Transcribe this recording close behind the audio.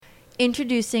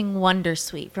Introducing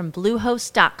Wondersuite from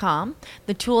Bluehost.com,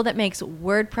 the tool that makes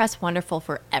WordPress wonderful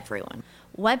for everyone.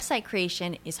 Website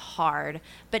creation is hard,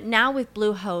 but now with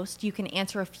Bluehost, you can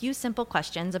answer a few simple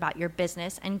questions about your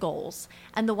business and goals,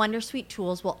 and the Wondersuite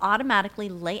tools will automatically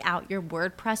lay out your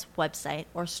WordPress website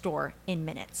or store in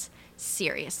minutes.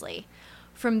 Seriously.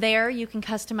 From there, you can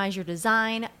customize your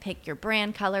design, pick your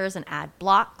brand colors, and add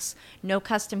blocks. No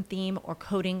custom theme or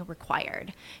coding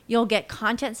required. You'll get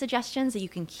content suggestions that you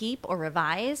can keep or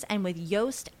revise, and with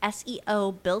Yoast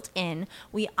SEO built in,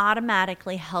 we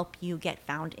automatically help you get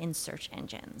found in search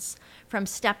engines. From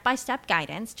step-by-step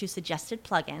guidance to suggested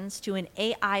plugins to an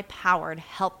AI-powered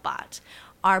help bot,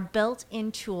 our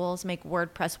built-in tools make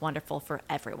WordPress wonderful for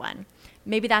everyone.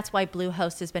 Maybe that's why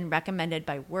Bluehost has been recommended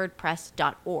by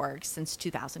WordPress.org since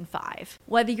 2005.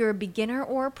 Whether you're a beginner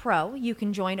or a pro, you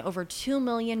can join over 2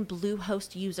 million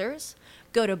Bluehost users.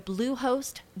 Go to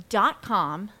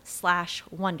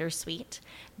bluehost.com/wondersuite.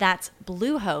 That's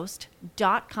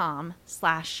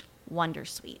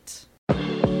bluehost.com/wondersuite.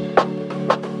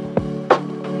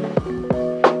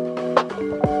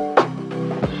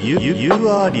 You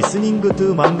are listening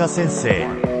to Manga Sensei.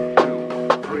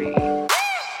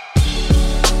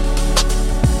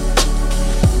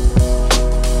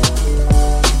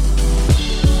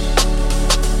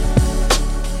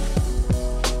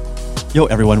 Yo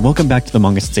everyone, welcome back to the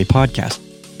Manga Sensei podcast.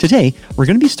 Today, we're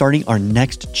going to be starting our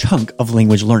next chunk of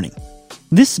language learning.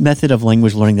 This method of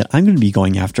language learning that I'm going to be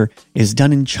going after is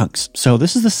done in chunks. So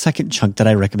this is the second chunk that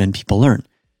I recommend people learn.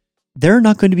 There are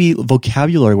not going to be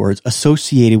vocabulary words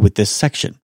associated with this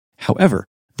section. However,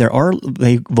 there are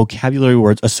vocabulary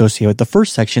words associated with the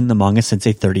first section, the Manga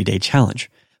Sensei 30-Day Challenge.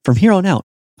 From here on out,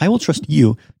 I will trust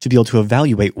you to be able to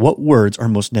evaluate what words are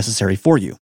most necessary for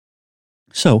you.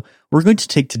 So, we're going to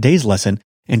take today's lesson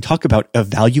and talk about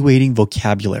evaluating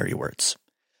vocabulary words.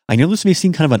 I know this may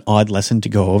seem kind of an odd lesson to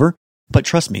go over, but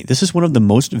trust me, this is one of the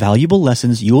most valuable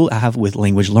lessons you will have with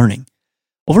language learning.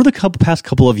 Over the past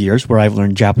couple of years where I've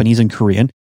learned Japanese and Korean,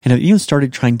 and I've even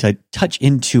started trying to touch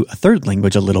into a third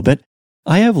language a little bit,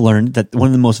 I have learned that one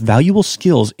of the most valuable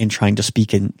skills in trying to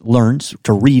speak and learn,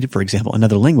 to read, for example,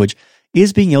 another language,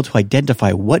 is being able to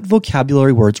identify what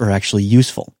vocabulary words are actually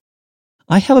useful.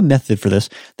 I have a method for this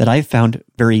that I've found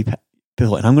very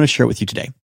pivotal, and I'm going to share it with you today.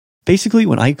 Basically,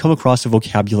 when I come across a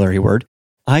vocabulary word,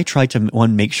 I try to,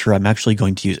 make sure I'm actually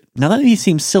going to use it. Now, that may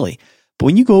seem silly, but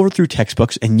when you go over through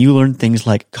textbooks and you learn things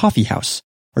like coffee house,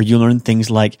 or you learn things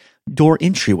like door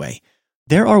entryway,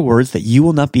 there are words that you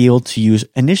will not be able to use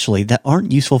initially that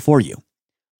aren't useful for you.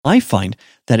 I find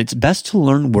that it's best to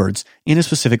learn words in a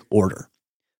specific order.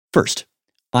 First,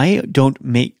 I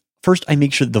make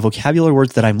sure that the vocabulary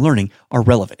words that I'm learning are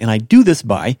relevant. And I do this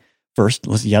by, first,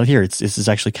 let's get out here. This is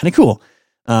actually kind of cool.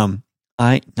 Not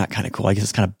kind of cool. I guess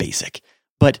it's kind of basic.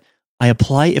 But I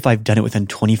apply if I've done it within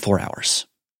 24 hours.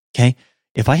 Okay?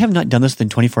 If I have not done this within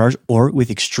 24 hours or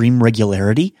with extreme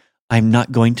regularity, I'm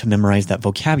not going to memorize that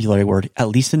vocabulary word, at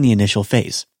least in the initial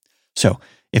phase. So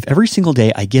if every single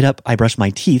day I get up, I brush my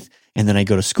teeth, and then I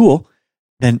go to school,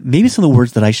 then maybe some of the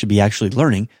words that I should be actually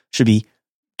learning should be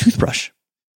toothbrush,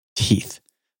 teeth,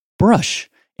 brush,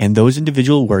 and those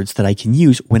individual words that I can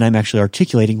use when I'm actually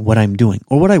articulating what I'm doing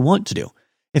or what I want to do.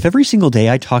 If every single day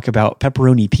I talk about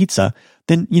pepperoni pizza,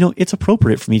 then, it's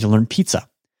appropriate for me to learn pizza.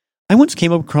 I once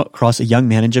came across a young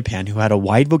man in Japan who had a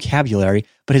wide vocabulary,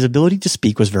 but his ability to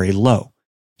speak was very low.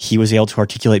 He was able to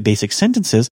articulate basic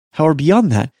sentences. However,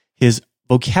 beyond that, his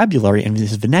vocabulary and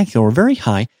his vernacular were very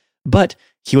high, but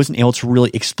he wasn't able to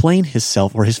really explain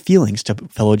himself or his feelings to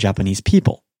fellow Japanese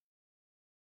people.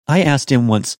 I asked him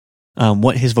once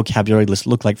what his vocabulary list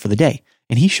looked like for the day,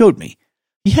 and he showed me.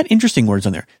 He had interesting words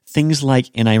on there. Things like,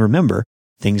 and I remember,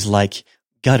 things like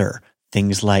gutter,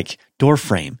 things like door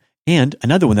frame, and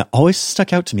another one that always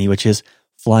stuck out to me, which is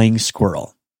flying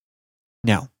squirrel.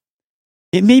 Now,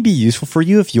 it may be useful for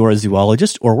you if you're a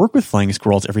zoologist or work with flying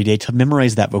squirrels every day to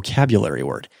memorize that vocabulary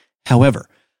word. However,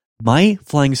 my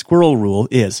flying squirrel rule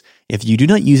is if you do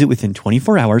not use it within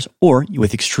 24 hours or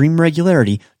with extreme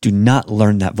regularity, do not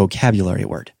learn that vocabulary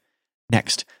word.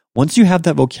 Next, once you have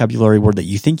that vocabulary word that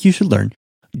you think you should learn,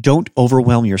 don't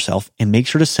overwhelm yourself and make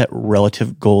sure to set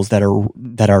relative goals that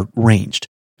are ranged.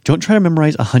 Don't try to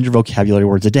memorize 100 vocabulary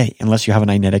words a day unless you have an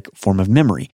einetic form of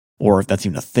memory, or if that's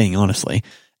even a thing, honestly.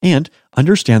 And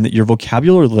understand that your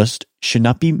vocabulary list should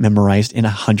not be memorized in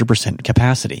 100%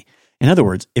 capacity. In other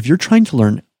words, if you're trying to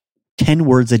learn 10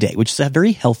 words a day, which is a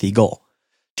very healthy goal,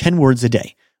 10 words a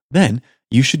day, then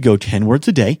you should go 10 words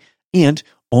a day and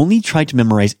only try to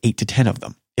memorize 8 to 10 of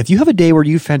them. If you have a day where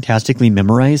you fantastically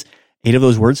memorize 8 of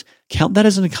those words, count that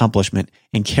as an accomplishment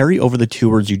and carry over the 2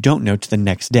 words you don't know to the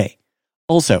next day.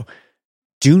 Also,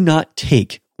 Do not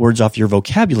take words off your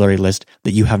vocabulary list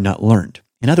that you have not learned.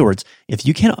 In other words, if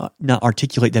you cannot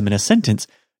articulate them in a sentence,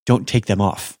 don't take them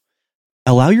off.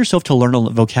 Allow yourself to learn a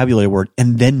vocabulary word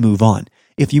and then move on.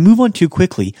 If you move on too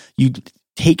quickly, you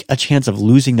take a chance of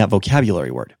losing that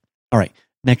vocabulary word. All right,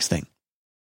 next thing.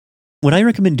 What I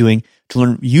recommend doing to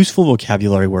learn useful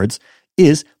vocabulary words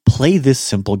is play this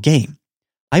simple game.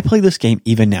 I play this game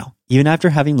even now, even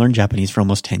after having learned Japanese for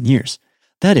almost 10 years.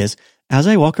 That is, as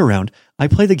I walk around, I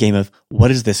play the game of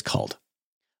what is this called?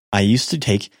 I used to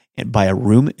take and buy a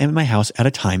room in my house at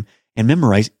a time and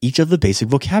memorize each of the basic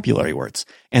vocabulary words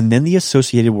and then the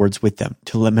associated words with them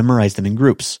to memorize them in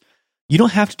groups. You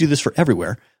don't have to do this for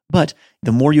everywhere, but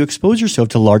the more you expose yourself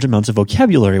to large amounts of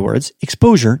vocabulary words,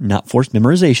 exposure, not forced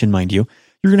memorization, mind you,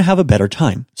 you're going to have a better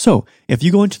time. So if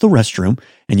you go into the restroom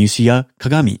and you see a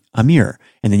kagami, a mirror,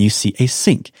 and then you see a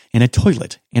sink and a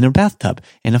toilet and a bathtub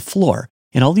and a floor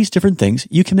and all these different things,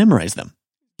 you can memorize them.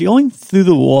 Going through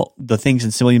the things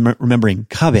and simply remembering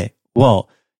kabe, wall,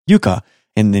 yuka,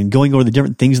 and then going over the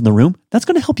different things in the room, that's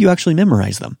going to help you actually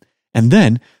memorize them. And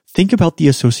then think about the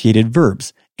associated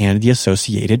verbs and the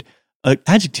associated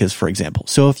adjectives, for example.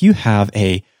 So if you have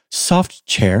a soft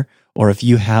chair, or if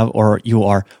you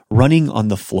are running on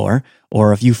the floor,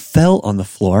 or if you fell on the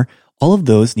floor, all of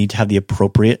those need to have the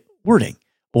appropriate wording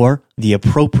or the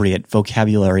appropriate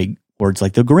vocabulary words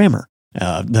like the grammar.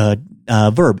 The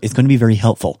verb is going to be very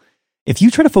helpful. If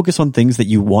you try to focus on things that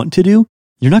you want to do,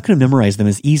 you're not going to memorize them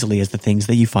as easily as the things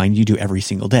that you find you do every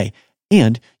single day.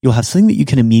 And you'll have something that you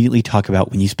can immediately talk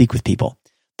about when you speak with people.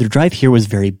 The drive here was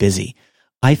very busy.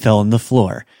 I fell on the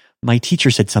floor. My teacher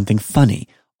said something funny.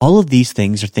 All of these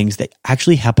things are things that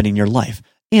actually happen in your life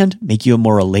and make you a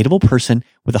more relatable person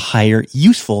with a higher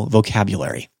useful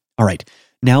vocabulary. All right,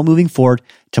 now moving forward,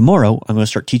 tomorrow I'm going to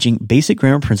start teaching basic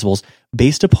grammar principles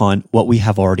based upon what we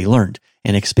have already learned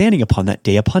and expanding upon that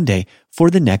day upon day for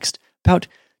the next about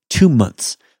 2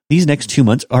 months. These next 2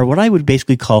 months are what I would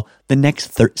basically call the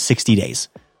next 60 days.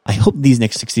 I hope these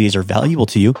next 60 days are valuable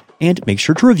to you, and make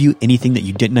sure to review anything that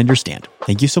you didn't understand.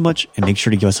 Thank you so much, and make sure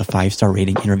to give us a 5-star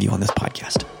rating and review on this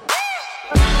podcast.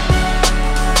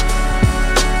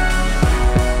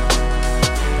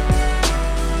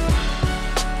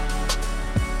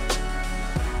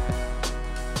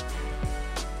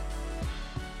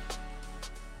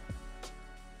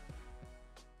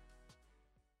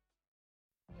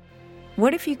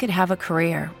 What if you could have a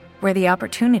career where the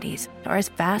opportunities are as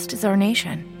vast as our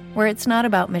nation, where it's not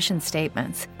about mission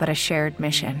statements, but a shared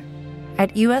mission?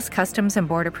 At U.S. Customs and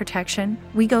Border Protection,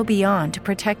 we go beyond to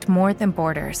protect more than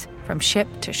borders. From ship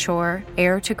to shore,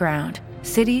 air to ground,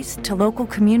 cities to local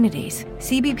communities,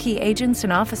 CBP agents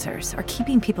and officers are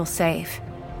keeping people safe.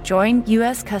 Join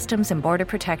U.S. Customs and Border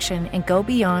Protection and go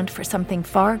beyond for something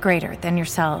far greater than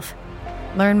yourself.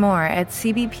 Learn more at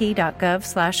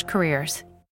cbp.gov/careers.